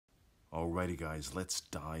Alrighty guys, let's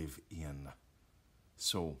dive in.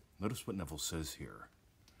 So, notice what Neville says here.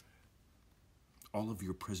 All of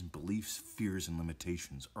your present beliefs, fears, and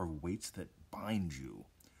limitations are weights that bind you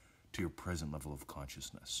to your present level of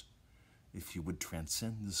consciousness. If you would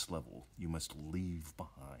transcend this level, you must leave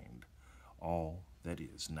behind all that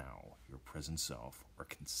is now your present self or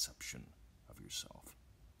conception of yourself.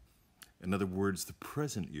 In other words, the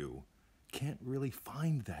present you can't really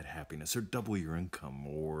find that happiness or double your income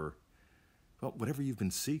or, well, whatever you've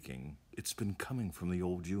been seeking, it's been coming from the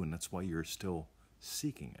old you, and that's why you're still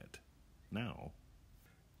seeking it. Now,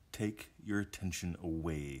 take your attention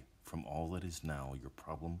away from all that is now your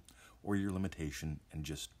problem or your limitation and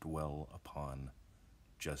just dwell upon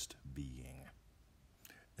just being.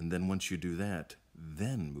 And then once you do that,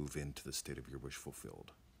 then move into the state of your wish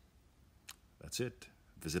fulfilled. That's it.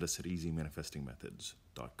 Visit us at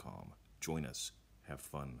easymanifestingmethods.com. Join us. Have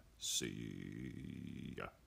fun. See ya.